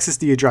 What Lexus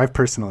do you drive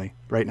personally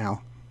right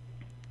now?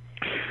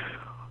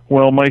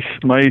 Well, my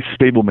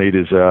stablemate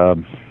is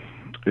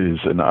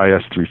an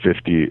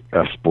IS350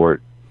 S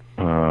Sport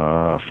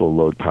full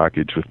load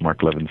package with Mark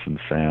Levinson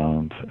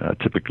sound,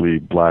 typically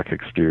black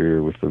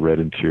exterior with the red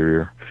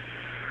interior.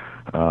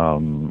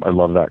 I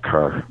love that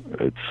car.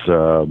 It's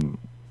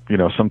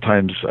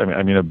sometimes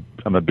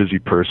I'm a busy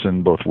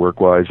person, both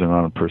work-wise and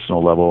on a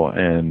personal level,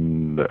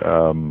 and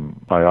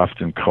I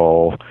often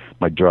call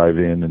my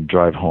drive-in and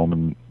drive home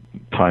and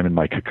time in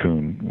my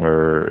cocoon,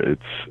 where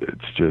it's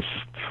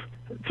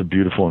a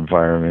beautiful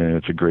environment.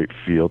 It's a great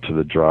feel to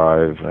the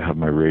drive. I have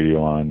my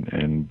radio on,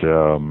 and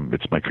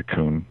it's my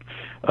cocoon.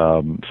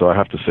 So I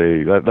have to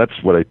say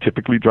that's what I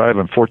typically drive.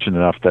 I'm fortunate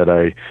enough that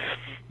I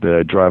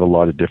drive a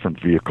lot of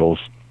different vehicles.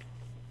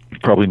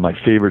 Probably my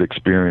favorite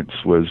experience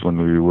was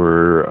when we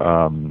were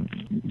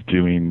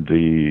doing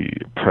the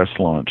press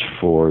launch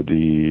for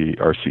the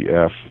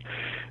RCF,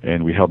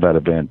 and we held that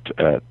event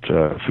at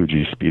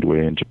Fuji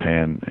Speedway in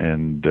Japan,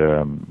 and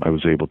I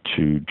was able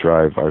to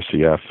drive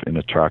RCF in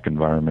a track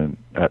environment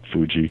at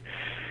Fuji.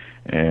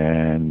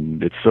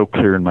 And it's so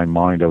clear in my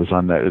mind. I was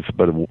on that, it's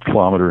about a 1.5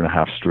 kilometer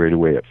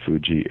straightaway at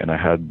Fuji, and I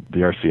had the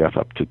RCF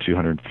up to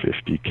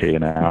 250k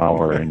an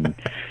hour, and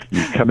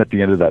you come at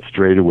the end of that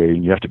straightaway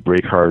and you have to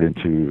brake hard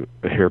into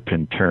a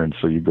hairpin turn,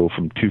 so you go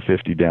from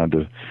 250 down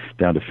to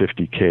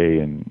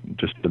 50k in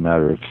just a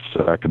matter of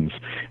seconds,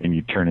 and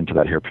you turn into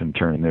that hairpin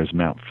turn, and there's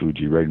Mount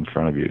Fuji right in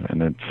front of you.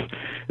 And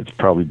it's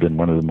probably been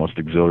one of the most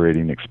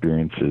exhilarating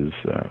experiences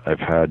I've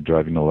had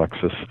driving a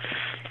Lexus.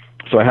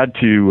 So I had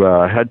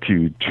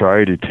to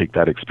try to take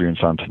that experience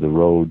onto the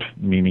road,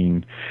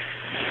 meaning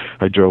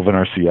I drove an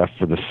RCF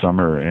for the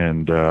summer,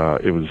 and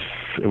it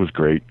was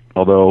great.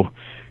 Although,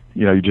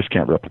 you just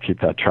can't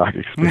replicate that track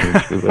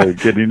experience without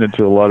getting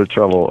into a lot of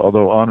trouble.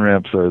 Although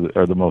on-ramps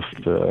are the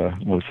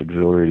most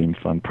exhilarating,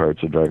 fun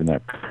parts of driving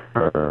that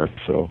car.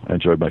 So I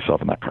enjoyed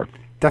myself in that car.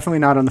 Definitely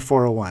not on the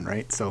 401,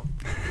 right? So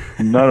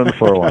not on the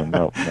 401,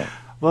 no.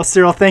 Well,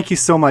 Cyril, thank you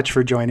so much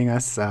for joining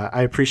us.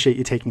 I appreciate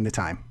you taking the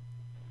time.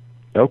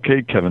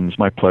 Okay, Kevin, it's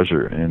my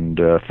pleasure. And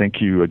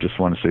thank you. I just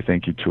want to say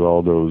thank you to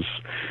all those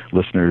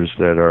listeners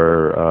that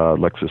are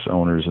Lexus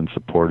owners and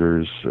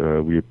supporters.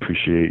 We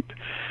appreciate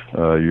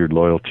your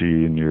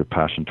loyalty and your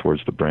passion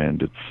towards the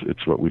brand.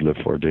 It's what we live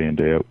for day in,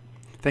 day out.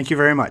 Thank you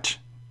very much.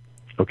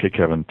 Okay,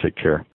 Kevin, take care.